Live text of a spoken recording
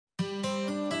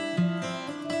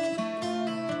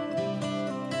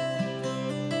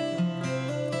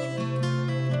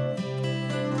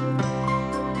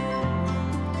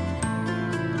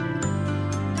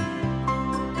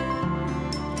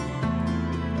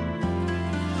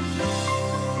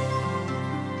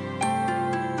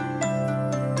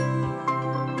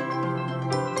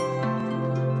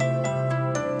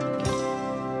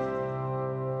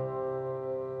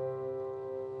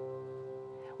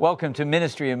Welcome to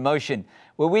Ministry in Motion,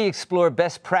 where we explore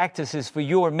best practices for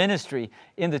your ministry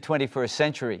in the 21st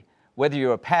century. Whether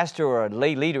you're a pastor or a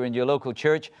lay leader in your local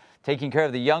church, taking care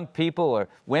of the young people or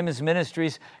women's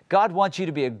ministries, God wants you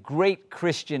to be a great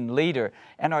Christian leader.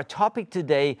 And our topic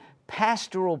today,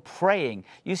 pastoral praying.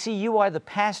 You see, you are the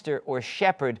pastor or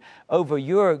shepherd over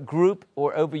your group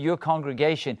or over your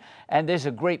congregation, and there's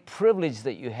a great privilege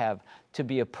that you have to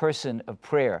be a person of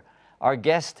prayer. Our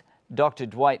guest, Dr.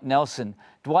 Dwight Nelson.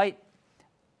 Dwight,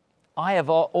 I have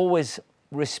always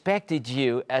respected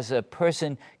you as a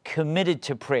person committed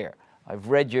to prayer. I've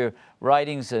read your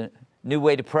writings, A New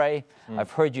Way to Pray.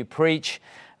 I've heard you preach.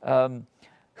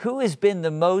 Who has been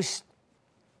the most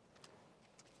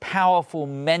powerful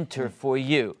mentor for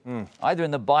you, either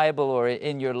in the Bible or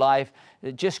in your life,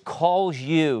 that just calls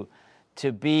you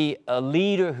to be a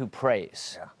leader who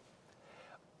prays? Yeah.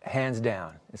 Hands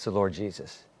down, it's the Lord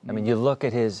Jesus. I mean, you look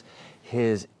at his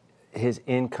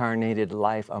incarnated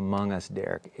life among us,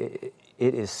 Derek.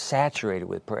 It is saturated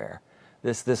with prayer.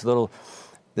 This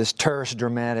terse,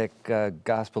 dramatic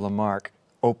Gospel of Mark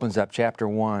opens up chapter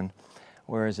 1.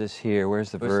 Where is this here?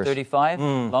 Where's the verse? Verse 35,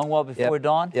 long while before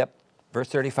dawn? Yep. Verse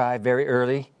 35, very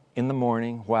early in the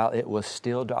morning while it was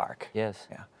still dark. Yes.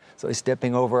 Yeah. So he's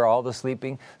stepping over all the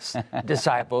sleeping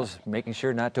disciples, making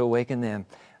sure not to awaken them.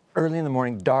 Early in the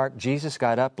morning, dark, Jesus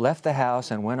got up, left the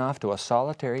house, and went off to a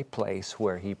solitary place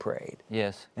where he prayed.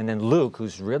 Yes. And then Luke,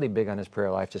 who's really big on his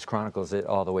prayer life, just chronicles it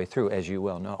all the way through, as you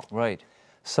well know. Right.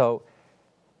 So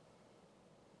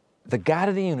the God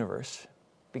of the universe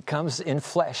becomes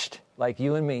enfleshed like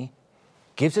you and me,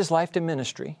 gives his life to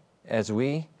ministry, as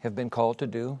we have been called to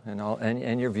do,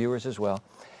 and your viewers as well.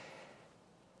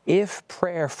 If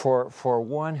prayer for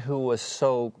one who was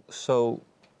so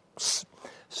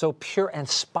pure and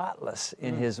spotless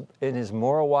in his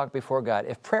moral walk before God,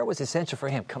 if prayer was essential for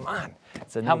him, come on,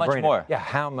 it's a how much more? Yeah,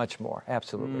 how much more?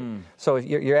 Absolutely. So if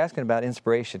you're asking about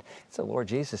inspiration, it's the Lord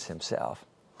Jesus himself.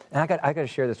 And I got to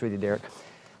share this with you, Derek.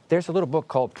 There's a little book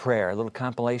called Prayer, a little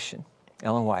compilation,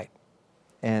 Ellen White,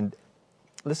 and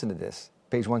listen to this.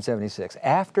 Page 176.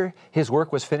 After his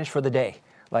work was finished for the day,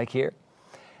 like here,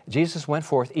 Jesus went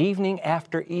forth evening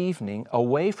after evening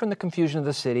away from the confusion of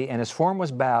the city, and his form was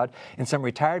bowed in some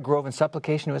retired grove in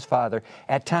supplication to his Father.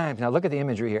 At times, now look at the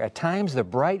imagery here, at times the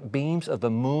bright beams of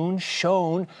the moon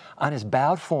shone on his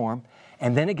bowed form,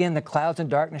 and then again the clouds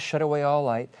and darkness shut away all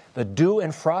light. The dew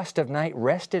and frost of night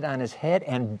rested on his head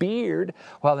and beard,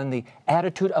 while in the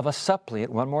attitude of a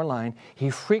suppliant, one more line,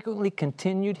 he frequently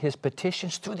continued his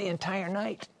petitions through the entire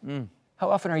night. How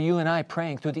often are you and I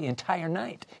praying through the entire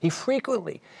night? He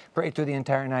frequently prayed through the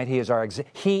entire night. He is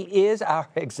our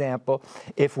example.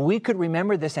 If we could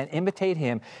remember this and imitate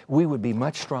him, we would be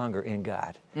much stronger in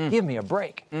God. Give me a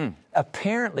break.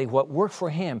 Apparently, what worked for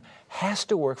him has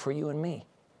to work for you and me.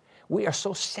 We are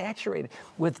so saturated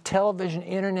with television,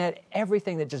 internet,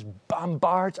 everything that just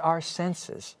bombards our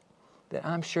senses that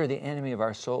I'm sure the enemy of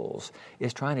our souls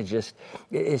is trying to just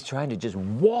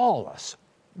wall us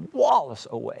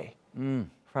away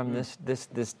from this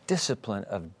discipline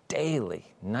of daily,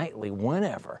 nightly,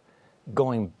 whenever,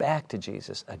 going back to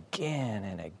Jesus again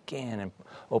and again and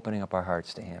opening up our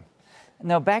hearts to him.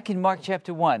 Now, back in Mark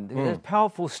chapter 1, there's a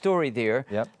powerful story there.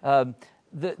 Yep.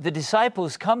 The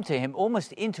disciples come to him,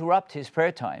 almost interrupt his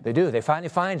prayer time. They do. They finally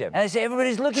find him. And they say,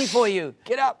 everybody's looking for you.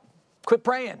 Get up. Quit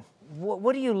praying.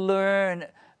 What do you learn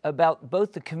about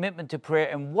both the commitment to prayer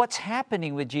and what's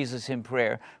happening with Jesus in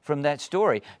prayer from that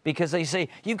story? Because they say,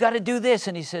 you've got to do this.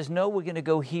 And he says, no, we're going to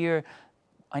go here.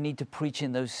 I need to preach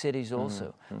in those cities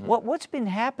also. What's been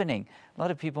happening? A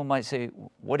lot of people might say,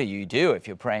 what do you do if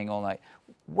you're praying all night?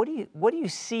 What do you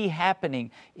see happening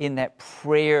in that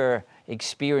prayer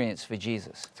experience for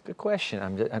Jesus? It's a good question.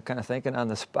 I'm kind of thinking on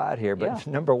the spot here, but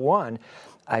number one,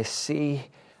 I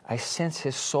sense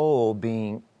his soul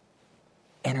being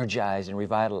energized and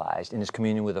revitalized in his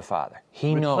communion with the Father.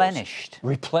 He replenished.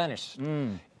 Replenished.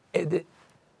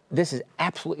 This is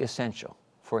absolutely essential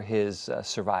for his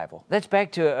survival. That's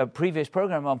back to a previous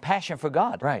program on Passion for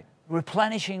God. Right.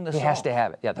 Replenishing the soul. He has to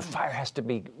have it. Yeah, the fire has to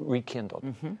be rekindled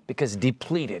because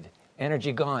depleted,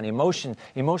 energy gone,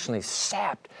 emotionally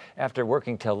sapped after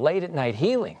working till late at night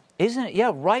healing. Isn't it?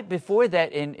 Yeah, right before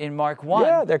that in Mark 1.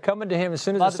 Yeah, they're coming to him as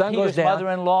soon as the sun goes down.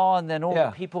 Mother-in-law, and then all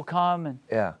the people come.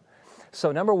 Yeah.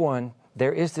 So number one,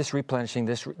 there is this replenishing,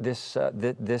 this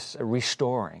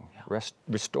restoring,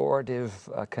 restorative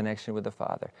connection with the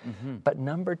Father. But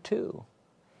number two,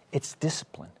 it's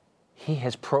discipline. He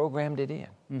has programmed it in.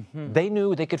 They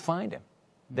knew they could find him.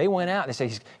 They went out. They say,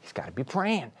 he's got to be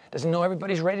praying. Doesn't know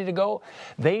everybody's ready to go.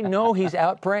 They know he's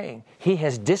out praying. He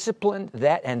has disciplined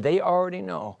that, and they already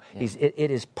know. Yeah.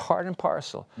 It is part and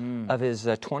parcel of his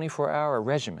 24-hour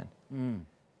regimen.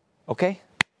 Okay,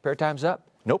 prayer time's up.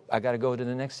 Nope, I got to go to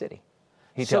the next city.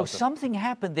 So something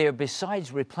happened there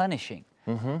besides replenishing.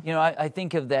 You know, I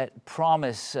think of that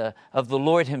promise of the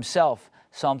Lord himself,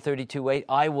 Psalm 32:8,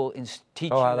 I will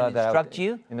teach you and instruct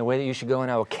you. In the way that you should go,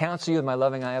 and I will counsel you with my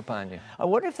loving eye upon you. I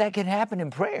wonder if that can happen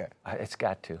in prayer. It's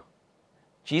got to.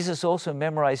 Jesus also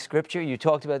memorized Scripture. You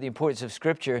talked about the importance of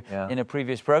Scripture in a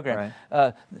previous program.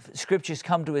 Right. Scriptures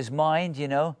come to his mind, you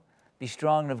know. Be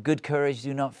strong and of good courage,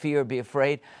 do not fear, be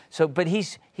afraid. So, but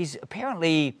he's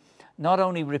apparently not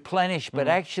only replenished, but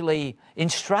actually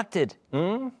instructed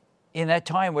in that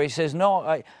time where he says,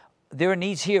 no, there are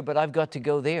needs here, but I've got to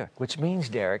go there. Which means,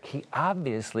 Derek, he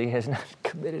obviously has not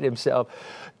committed himself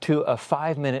to a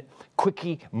 5-minute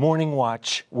quickie morning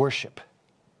watch worship.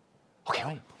 Okay,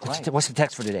 right. What's the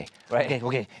text for today? Right.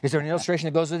 Okay. Is there an illustration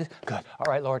that goes with it? Good.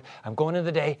 All right, Lord, I'm going into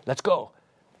the day. Let's go.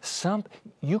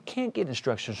 You can't get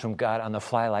instructions from God on the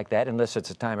fly like that unless it's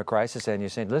a time of crisis and you're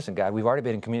saying, listen, God, we've already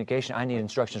been in communication. I need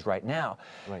instructions right now.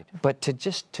 Right. But to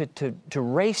just to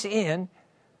race in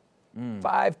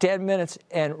 5-10 minutes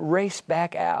and race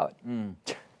back out.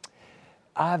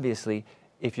 Obviously,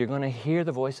 if you're going to hear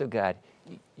the voice of God,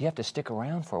 you have to stick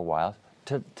around for a while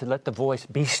to let the voice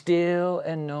be still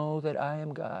and know that I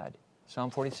am God.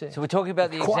 Psalm 46. So we're talking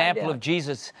about the example of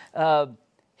Jesus.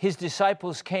 His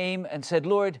disciples came and said,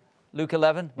 Lord, Luke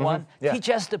 11, 1, teach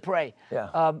us to pray.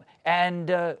 Yeah.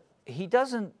 And he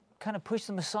doesn't kind of push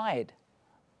them aside.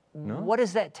 No? What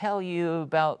does that tell you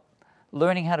about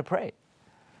learning how to pray?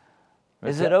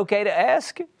 Is it okay to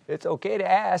ask? It's okay to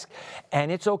ask,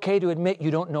 and it's okay to admit you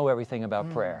don't know everything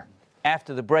about prayer.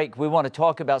 After the break, we want to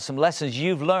talk about some lessons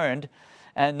you've learned,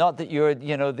 and not that you're,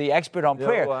 the expert on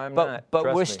prayer,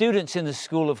 but we're students in the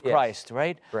school of Christ,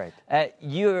 right? Right.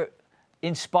 You're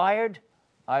inspired.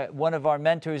 One of our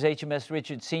mentors, HMS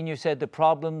Richard Sr., said the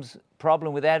problem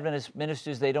with Adventist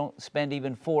ministers, they don't spend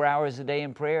even 4 hours a day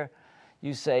in prayer.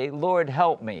 You say, Lord,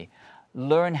 help me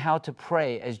learn how to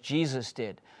pray as Jesus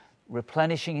did,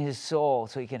 replenishing his soul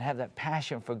so he can have that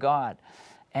passion for God,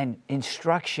 and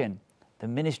instruction, the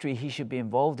ministry he should be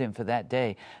involved in for that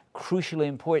day. Crucially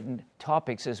important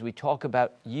topics as we talk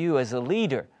about you as a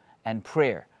leader and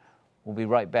prayer. We'll be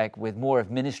right back with more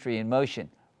of Ministry in Motion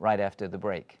right after the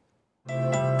break.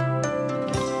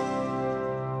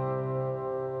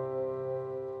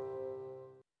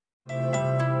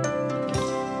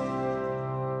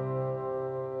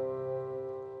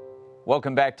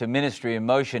 Welcome back to Ministry in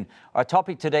Motion. Our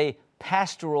topic today,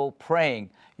 pastoral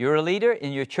praying. You're a leader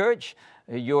in your church.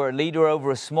 You're a leader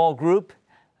over a small group,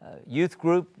 youth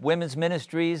group, women's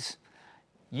ministries.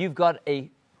 You've got a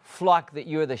flock that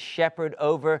you're the shepherd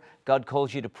over. God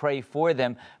calls you to pray for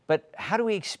them. But how do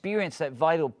we experience that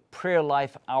vital prayer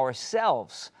life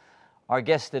ourselves? Our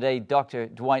guest today, Dr.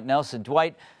 Dwight Nelson.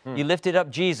 Dwight, you lifted up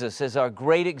Jesus as our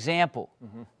great example.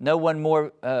 No one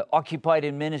more occupied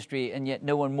in ministry, and yet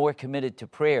no one more committed to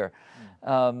prayer.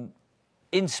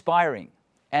 Inspiring.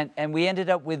 And we ended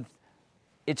up with,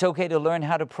 it's okay to learn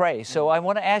how to pray. So I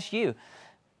want to ask you,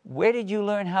 where did you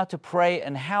learn how to pray,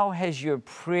 and how has your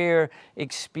prayer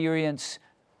experience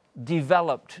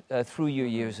developed through your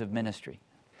years of ministry?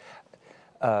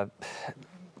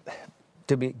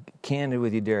 To be candid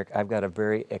with you, Derek, I've got a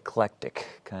very eclectic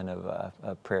kind of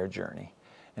prayer journey.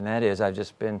 And that is, I've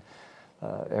just been,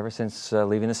 ever since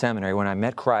leaving the seminary, when I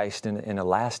met Christ in a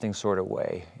lasting sort of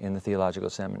way in the theological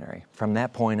seminary. From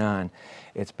that point on,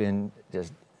 it's been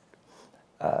just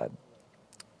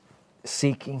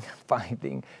seeking,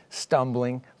 finding,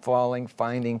 stumbling, falling,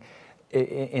 finding,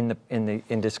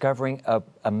 in discovering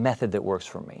a method that works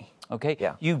for me. Okay.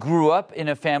 Yeah. You grew up in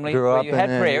a family where you had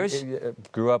prayers.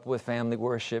 Grew up with family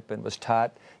worship and was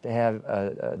taught to have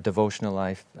a devotional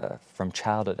life from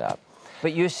childhood up.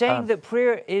 But you're saying that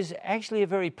prayer is actually a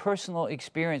very personal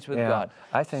experience with God.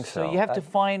 I think so. So you have to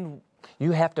find...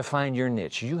 You have to find your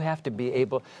niche. You have to be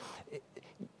able...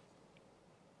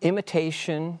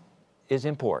 Imitation is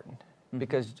important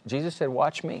because Jesus said,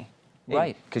 watch me.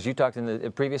 Right. Because you talked in the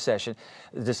previous session,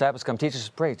 the disciples come, teach us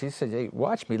to pray. Jesus said, hey,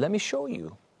 watch me, let me show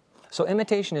you. So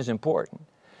imitation is important.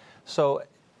 So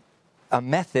a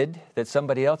method that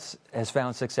somebody else has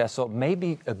found successful may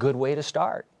be a good way to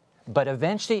start. But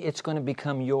eventually it's going to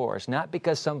become yours, not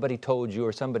because somebody told you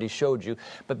or somebody showed you,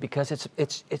 but because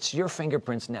it's your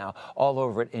fingerprints now all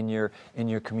over it in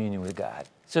your communion with God.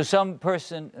 So some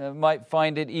person might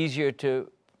find it easier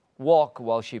to walk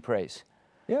while she prays.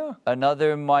 Yeah.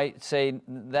 Another might say,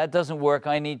 that doesn't work,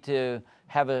 I need to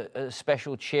have a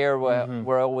special chair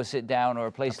where I always sit down, or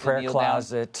a place to prayer kneel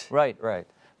closet. down. Right. Right.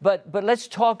 But let's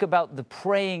talk about the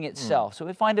praying itself. So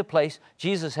we find a place.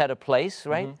 Jesus had a place,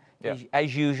 right? Yeah.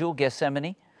 As usual,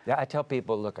 Gethsemane. Yeah, I tell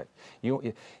people, look,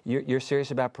 you're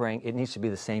serious about praying, it needs to be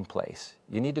the same place.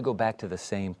 You need to go back to the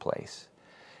same place.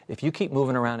 If you keep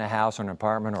moving around a house or an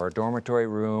apartment or a dormitory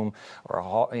room or a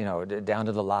hall, down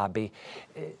to the lobby,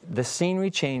 the scenery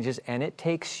changes, and it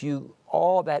takes you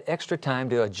all that extra time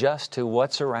to adjust to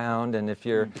what's around. And if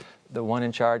you're the one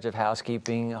in charge of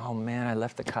housekeeping, oh man, I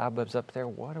left the cobwebs up there.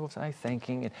 What was I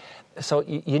thinking? And so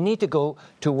you need to go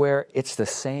to where it's the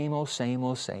same old, same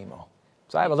old, same old.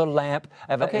 So I have a little lamp.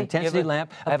 I have an intensity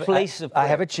lamp. I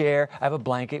have a chair. I have a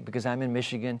blanket because I'm in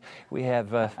Michigan. We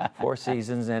have 4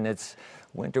 seasons, and it's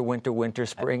winter, winter, winter,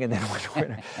 spring, and then winter,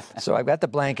 winter. So I've got the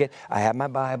blanket. I have my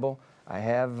Bible. I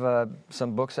have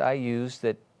some books I use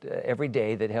that every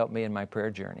day that help me in my prayer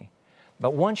journey.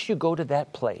 But once you go to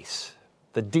that place,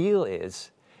 the deal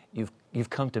is you've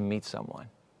come to meet someone.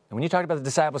 And when you talked about the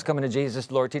disciples coming to Jesus,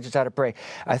 Lord, teach us how to pray,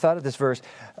 I thought of this verse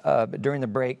during the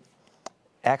break.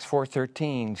 Acts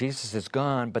 4:13, Jesus is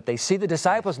gone, but they see the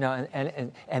disciples now,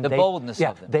 and the boldness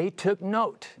of them. They took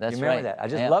note. That's you remember right. that? I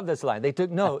just love this line. They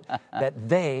took note that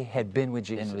they had been with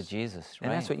Jesus. Been with Jesus, right.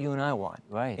 And that's what you and I want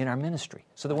in our ministry.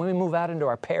 So that when we move out into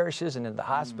our parishes and into the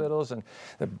hospitals and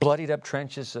the bloodied up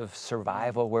trenches of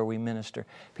survival where we minister,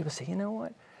 people say, you know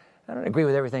what? I don't agree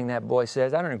with everything that boy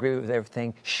says. I don't agree with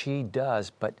everything she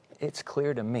does, but it's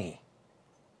clear to me.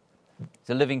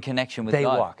 It's a living connection with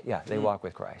God. They walk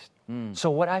with Christ. So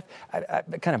what I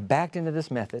kind of backed into this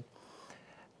method,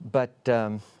 but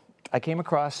I came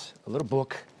across a little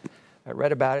book. I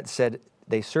read about it. It said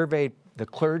they surveyed the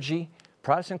clergy,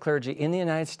 Protestant clergy in the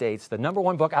United States. The number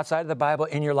one book outside of the Bible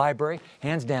in your library,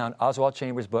 hands down, Oswald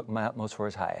Chambers' book, My Utmost for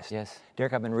His Highest. Yes.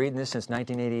 Derek, I've been reading this since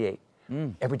 1988.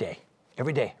 Every day.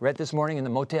 Every day. Read this morning in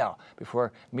the motel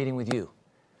before meeting with you.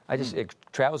 It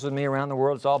travels with me around the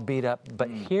world. It's all beat up. But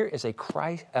here is a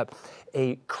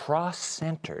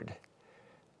cross-centered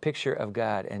picture of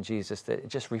God and Jesus that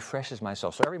just refreshes my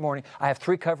soul. So every morning, I have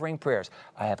 3 covering prayers.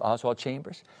 I have Oswald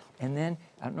Chambers, and then,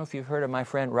 I don't know if you've heard of my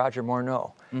friend Roger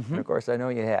Morneau. And of course, I know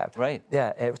you have. Right.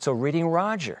 Yeah, so reading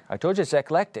Roger. I told you it's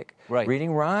eclectic. Right.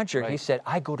 Reading Roger, he said,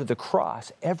 I go to the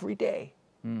cross every day.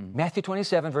 Matthew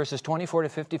 27, verses 24 to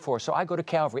 54. So I go to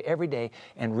Calvary every day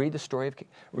and read the story of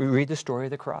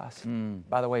the cross.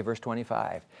 By the way, verse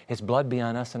 25, His blood be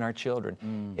on us and our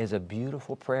children is a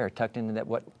beautiful prayer tucked into that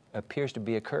what appears to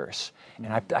be a curse.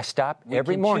 And I stop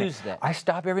every morning. I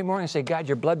stop every morning and say, God,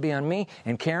 your blood be on me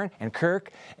and Karen and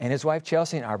Kirk and his wife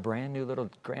Chelsea and our brand new little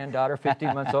granddaughter,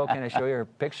 15 months old. Can I show you her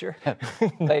picture?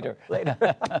 Later.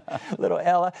 Little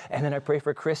Ella. And then I pray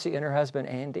for Chrissy and her husband,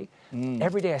 Andy.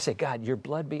 Every day I say, God, your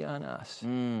blood be on us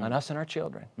and our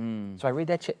children. So I read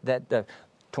that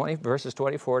 20 verses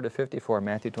 24 to 54,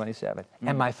 Matthew 27.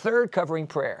 And my third covering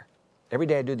prayer, every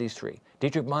day I do these 3.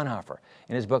 Dietrich Bonhoeffer,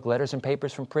 in his book, Letters and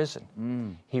Papers from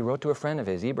Prison, he wrote to a friend of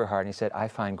his, Eberhard, and he said, I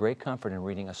find great comfort in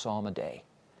reading a psalm a day.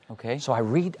 Okay. So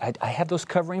I have those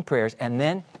covering prayers, and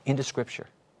then into Scripture.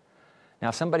 Now,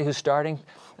 somebody who's starting,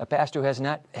 a pastor who has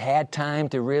not had time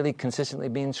to really consistently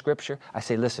be in Scripture, I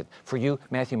say, listen, for you,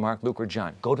 Matthew, Mark, Luke, or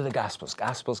John, go to the Gospels,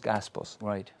 Gospels.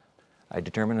 Right. I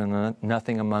determine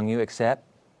nothing among you except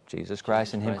Jesus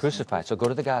Christ and Him crucified. So go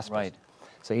to the Gospels. Right.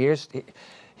 So here's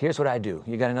what I do.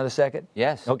 You got another second?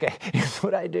 Yes. Okay, here's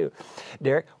what I do.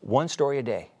 Derek, 1 story a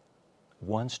day.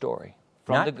 1 story.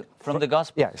 From the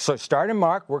Gospel? Yeah, so start in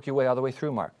Mark, work your way all the way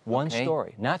through Mark. 1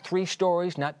 story. Not 3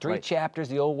 stories, not 3 chapters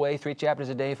the old way, 3 chapters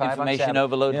a day, 5 on Sabbath. Information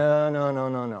overload?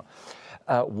 No.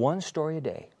 1 story a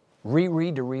day.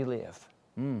 Reread to relive.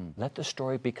 Let the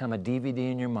story become a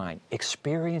DVD in your mind.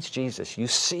 Experience Jesus. You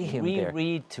see Him there.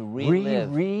 Reread to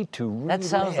relive. Reread to relive. That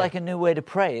sounds like a new way to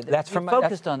pray. That's from my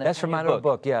little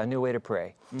book. Yeah, a new way to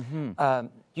pray. Do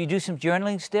you do some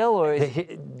journaling still, or?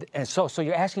 And so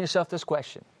you're asking yourself this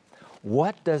question: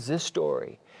 what does this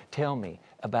story tell me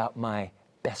about my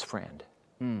best friend,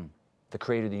 the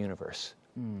Creator of the universe?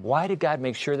 Why did God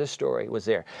make sure this story was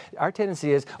there? Our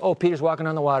tendency is, Peter's walking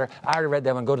on the water. I already read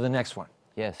that one. Go to the next one.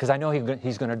 Yes. Because I know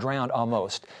he's going to drown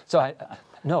almost. So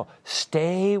no,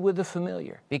 stay with the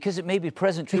familiar. Because it may be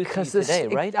present truth for you today,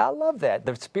 right? I love that.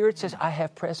 The Spirit says, I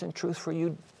have present truth for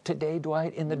you today,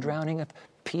 Dwight, in the drowning of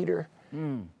Peter.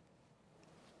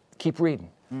 Keep reading.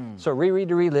 So reread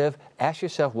to relive. Ask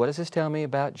yourself, what does this tell me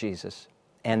about Jesus?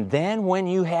 And then when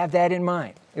you have that in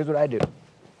mind, here's what I do.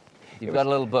 You've got a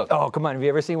little book. Oh, come on. Have you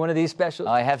ever seen one of these specials?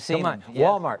 I have seen Come on. them. Yeah.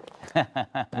 Walmart.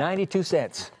 92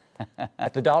 cents.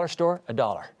 At the dollar store,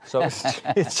 $1. So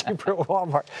it's cheaper at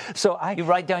Walmart. So You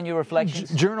write down your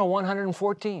reflections? Journal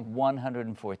 114.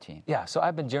 114. Yeah, so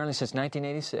I've been journaling since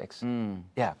 1986.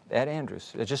 Yeah, at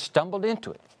Andrews. I just stumbled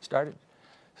into it. Started.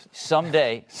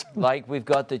 Someday, like we've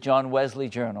got the John Wesley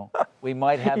Journal, we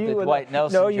might have the will Dwight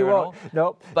not. Nelson No, you Journal. won't.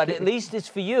 Nope. But at least it's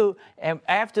for you. And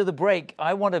after the break,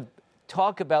 I want to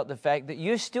talk about the fact that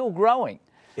you're still growing.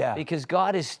 Yeah. Because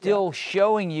God is still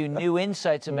showing you new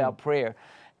insights about prayer.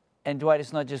 And Dwight,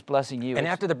 it's not just blessing you. And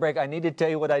after the break, I need to tell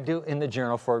you what I do in the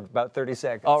journal for about 30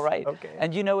 seconds. All right. Okay.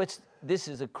 And you know, this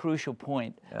is a crucial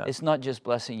point. Yeah. It's not just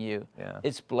blessing you. Yeah.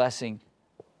 It's blessing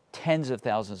tens of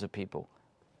thousands of people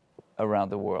around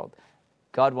the world.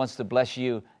 God wants to bless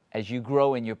you as you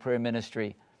grow in your prayer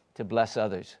ministry to bless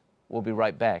others. We'll be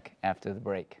right back after the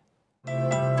break.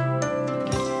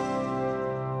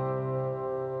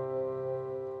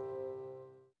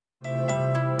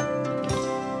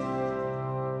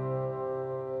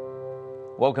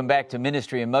 Welcome back to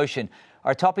Ministry in Motion.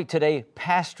 Our topic today,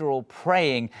 pastoral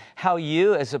praying, how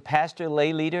you as a pastor,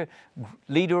 lay leader,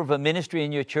 leader of a ministry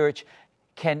in your church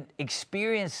can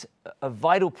experience a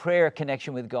vital prayer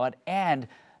connection with God and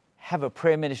have a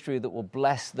prayer ministry that will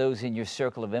bless those in your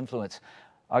circle of influence.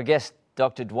 Our guest,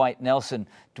 Dr. Dwight Nelson.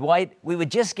 Dwight, we were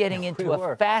just getting into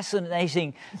a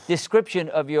fascinating description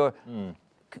of your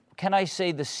can I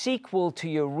say the sequel to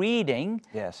your reading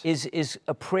is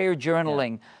a prayer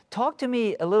journaling. Yeah. Talk to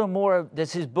me a little more.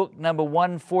 This is book number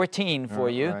 114 for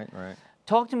you. Right.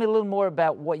 Talk to me a little more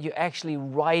about what you're actually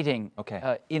writing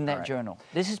in that journal.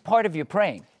 This is part of your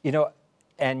praying. You know,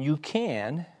 and you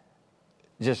can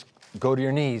just go to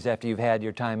your knees after you've had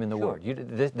your time in the Word.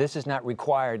 This is not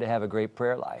required to have a great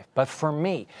prayer life. But for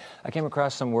me, I came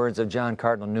across some words of John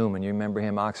Cardinal Newman. You remember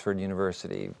him, Oxford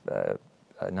University,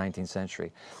 19th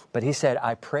century. But he said,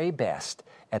 I pray best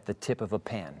at the tip of a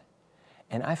pen.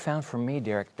 And I found for me,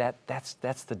 Derek,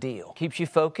 that's the deal. Keeps you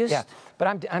focused? Yeah,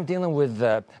 but I'm dealing with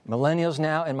millennials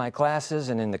now in my classes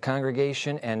and in the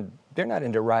congregation, and they're not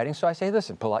into writing. So I say,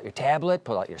 listen, pull out your tablet,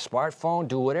 pull out your smartphone,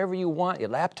 do whatever you want, your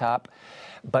laptop,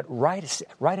 but write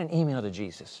an email to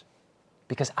Jesus.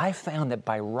 Because I found that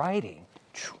by writing,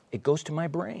 it goes to my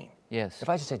brain. Yes. If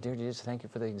I just say, dear Jesus, thank you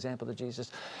for the example of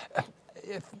Jesus.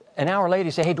 If an hour later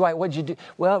you say, hey, Dwight, what'd you do?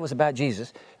 Well, it was about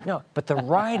Jesus. No, but the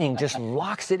writing just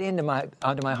locks it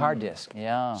onto my hard disk.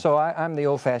 Yeah. So I'm the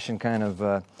old-fashioned kind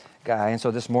of guy. And so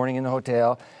this morning in the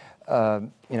hotel, I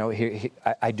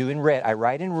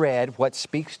write in red what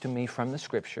speaks to me from the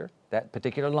Scripture. That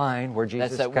particular line where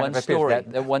Jesus That's that kind one of appears. story.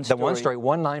 The one story,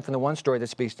 one line from the one story that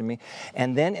speaks to me.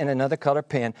 And then in another color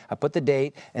pen, I put the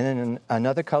date, and then in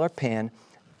another color pen,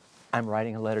 I'm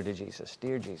writing a letter to Jesus.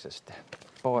 Dear Jesus,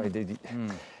 boy,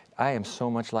 I am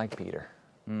so much like Peter.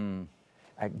 I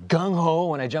gung-ho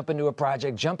when I jump into a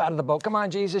project, jump out of the boat. Come on,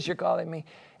 Jesus, you're calling me.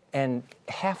 And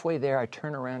halfway there, I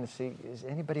turn around and see, is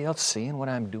anybody else seeing what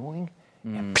I'm doing?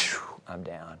 And I'm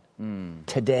down.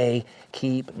 Today,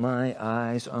 keep my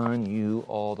eyes on you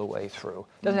all the way through.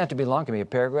 Doesn't have to be long. It can be a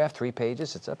paragraph, 3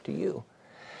 pages. It's up to you.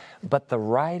 But the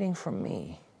writing from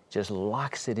me just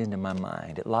locks it into my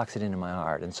mind. It locks it into my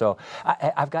heart. And so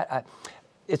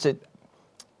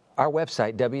our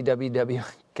website, www.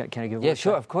 Can I give a Yeah, website?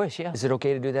 sure, of course, yeah. Is it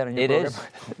okay to do that on your program? It is.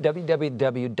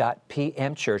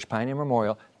 www.pmchurch, Pioneer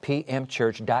Memorial,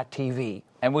 pmchurch.tv.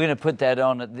 And we're going to put that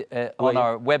on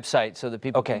our website so that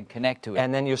people can connect to it.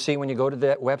 And then you'll see when you go to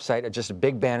that website, just a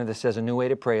big banner that says A New Way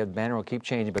to Pray. The banner will keep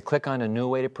changing, but click on A New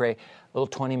Way to Pray, a little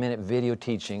 20-minute video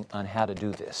teaching on how to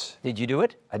do this. Did you do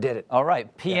it? I did it. All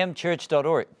right,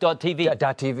 pmchurch.org.tv.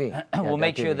 .tv. We'll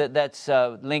make sure that that's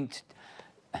linked.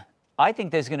 I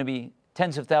think there's going to be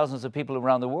tens of thousands of people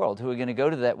around the world who are going to go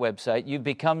to that website. You've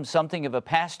become something of a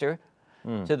pastor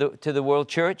to the world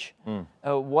church.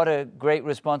 What a great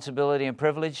responsibility and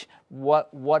privilege.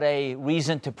 What a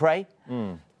reason to pray,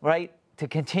 right? To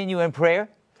continue in prayer.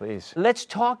 Please. Let's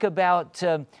talk about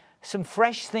some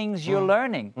fresh things you're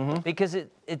learning, because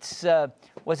it's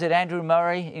was it Andrew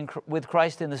Murray with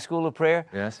Christ in the School of Prayer?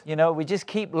 Yes. You know, we just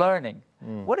keep learning.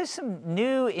 What are some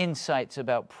new insights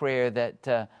about prayer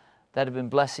that have been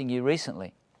blessing you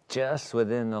recently? Just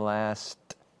within the last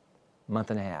month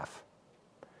and a half.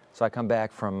 So I come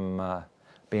back from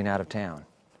being out of town.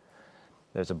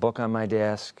 There's a book on my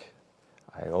desk.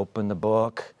 I open the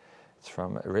book. It's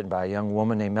written by a young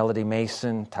woman named Melody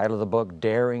Mason. Title of the book,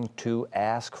 Daring to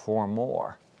Ask for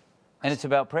More. And it's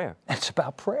about prayer. It's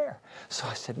about prayer. So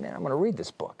I said, man, I'm going to read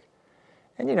this book.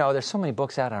 And you know, there's so many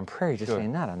books out on prayer. You just say,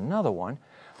 not another one.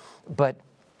 But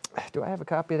do I have a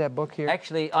copy of that book here?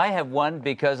 Actually, I have one,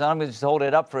 because I'm going to just hold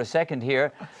it up for a second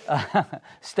here.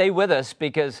 Stay with us,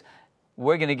 because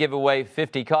we're going to give away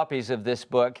 50 copies of this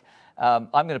book. I'm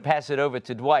going to pass it over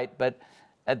to Dwight, but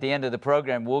at the end of the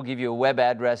program, we'll give you a web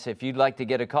address if you'd like to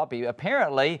get a copy.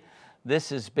 Apparently, this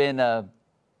has been a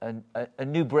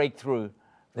new breakthrough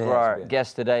for our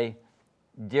guest today,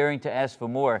 daring to ask for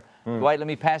more. Dwight, let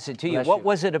me pass it to you. What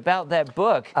was it about that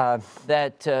book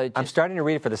that... I'm starting to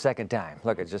read it for the second time.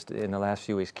 Look, it's just in the last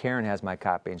few weeks. Karen has my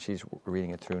copy, and she's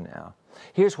reading it through now.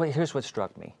 Here's what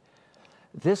struck me.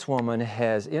 This woman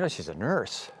has, she's a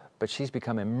nurse, but she's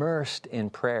become immersed in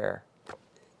prayer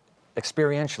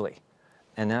experientially.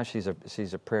 And now she's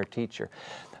a prayer teacher.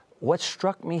 What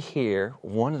struck me here,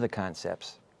 one of the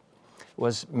concepts,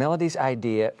 was Melody's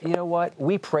idea, you know what,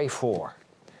 we pray for.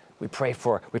 We pray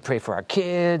for our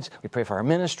kids, we pray for our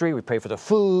ministry, we pray for the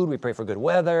food, we pray for good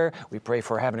weather, we pray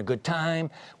for having a good time.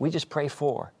 We just pray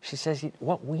for. She says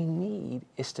what we need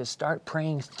is to start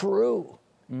praying through.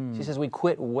 She says we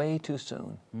quit way too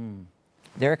soon.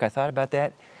 Derek, I thought about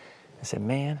that. I said,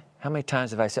 man, how many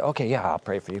times have I said, okay, yeah, I'll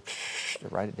pray for you.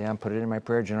 Write it down, put it in my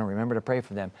prayer journal, remember to pray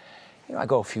for them. I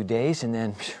go a few days and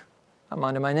then I'm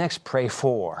on to my next pray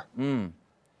for.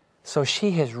 So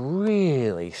she has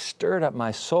really stirred up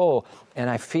my soul, and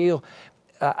I feel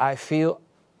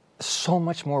so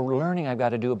much more learning I've got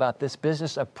to do about this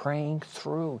business of praying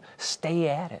through. Stay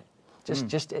at it.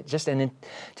 Just an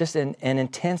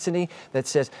intensity that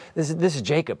says, this is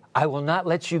Jacob. I will not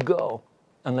let you go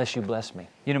unless you bless me.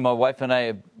 My wife and I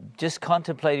are just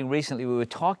contemplating recently, we were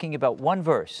talking about one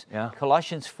verse,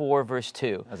 Colossians 4, verse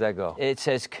 2. How's that go? It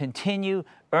says, continue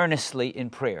earnestly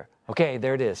in prayer. Okay,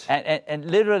 there it is. And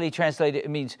literally translated, it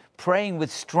means praying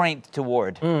with strength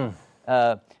toward,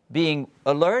 being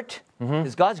alert,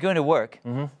 because God's going to work,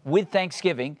 with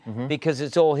thanksgiving, because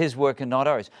it's all His work and not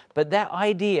ours. But that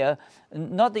idea,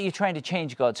 not that you're trying to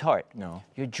change God's heart. No.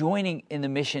 You're joining in the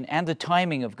mission and the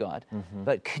timing of God,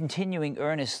 but continuing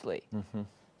earnestly.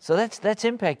 So that's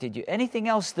impacted you. Anything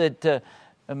else that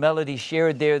Melody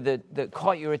shared there that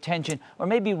caught your attention, or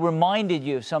maybe reminded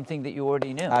you of something that you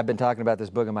already knew? I've been talking about this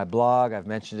book on my blog. I've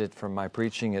mentioned it from my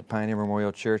preaching at Pioneer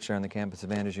Memorial Church there on the campus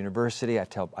of Andrews University. I've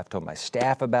told my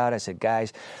staff about it. I said,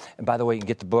 guys, and by the way, you can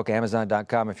get the book,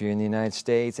 Amazon.com if you're in the United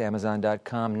States,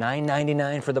 Amazon.com,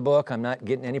 $9.99 for the book. I'm not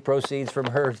getting any proceeds from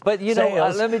her But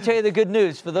sales. Let me tell you the good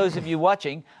news for those of you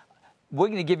watching. We're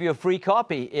going to give you a free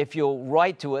copy if you'll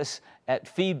write to us at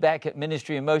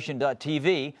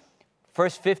feedback@ministryinmotion.tv.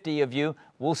 First 50 of you,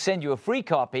 we'll send you a free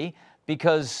copy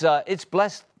because it's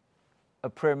blessed a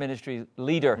prayer ministry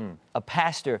leader, a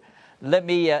pastor. Let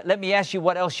me ask you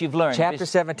what else you've learned. Chapter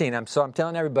 17. I'm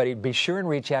telling everybody, be sure and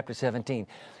read chapter 17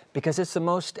 because it's the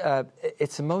most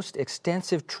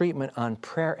extensive treatment on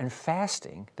prayer and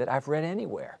fasting that I've read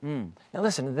anywhere. Now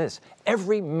listen to this.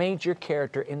 Every major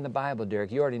character in the Bible,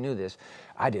 Derek, you already knew this.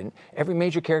 I didn't. Every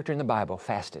major character in the Bible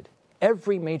fasted.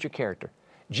 Every major character.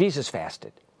 Jesus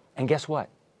fasted. And guess what?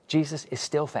 Jesus is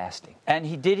still fasting.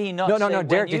 And did he not? No,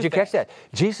 Derek, did you catch that?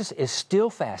 Jesus is still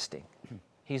fasting.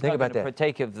 He's not going to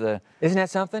partake of the... Isn't that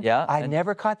something? Yeah. I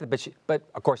never caught that, but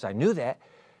of course I knew that.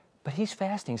 But he's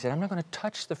fasting. He said, I'm not going to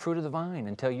touch the fruit of the vine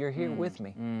until you're here with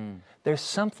me. There's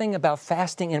something about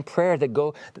fasting and prayer that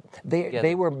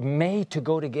they were made to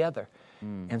go together.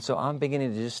 And so I'm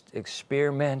beginning to just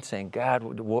experiment, saying,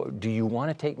 God, do you want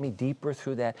to take me deeper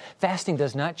through that? Fasting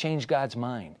does not change God's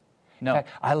mind. No. In fact,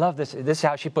 I love this. This is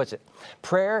how she puts it.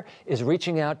 Prayer is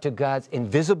reaching out to God's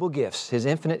invisible gifts, His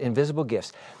infinite invisible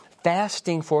gifts.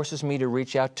 Fasting forces me to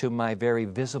reach out to my very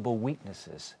visible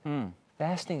weaknesses.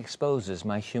 Fasting exposes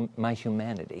my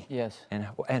humanity. Yes. And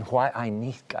why I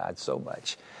need God so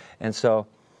much. And so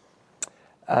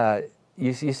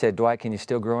you said, Dwight, can you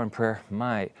still grow in prayer?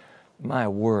 My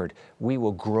word, we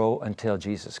will grow until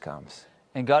Jesus comes.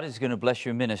 And God is going to bless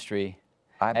your ministry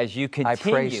as you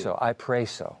continue. I pray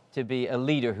so. To be a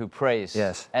leader who prays.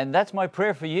 Yes. And that's my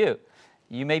prayer for you.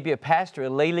 You may be a pastor, a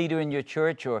lay leader in your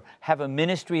church, or have a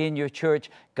ministry in your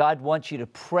church. God wants you to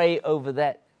pray over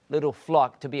that little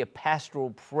flock, to be a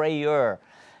pastoral prayer.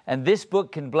 And this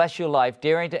book can bless your life,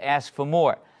 daring to ask for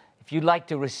more. If you'd like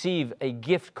to receive a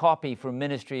gift copy from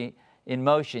Ministry in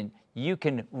Motion, you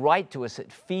can write to us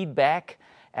at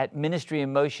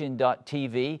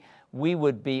feedback@ministryinmotion.tv. We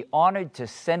would be honored to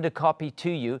send a copy to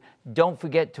you. Don't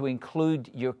forget to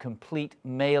include your complete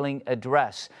mailing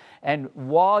address. And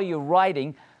while you're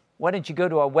writing, why don't you go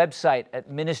to our website at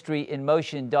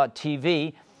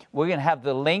ministryinmotion.tv. We're going to have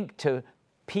the link to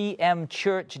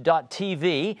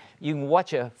pmchurch.tv. You can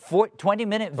watch a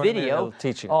 20-minute video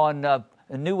on a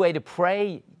new way to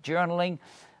pray, journaling.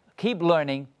 Keep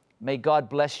learning. May God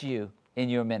bless you in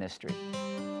your ministry.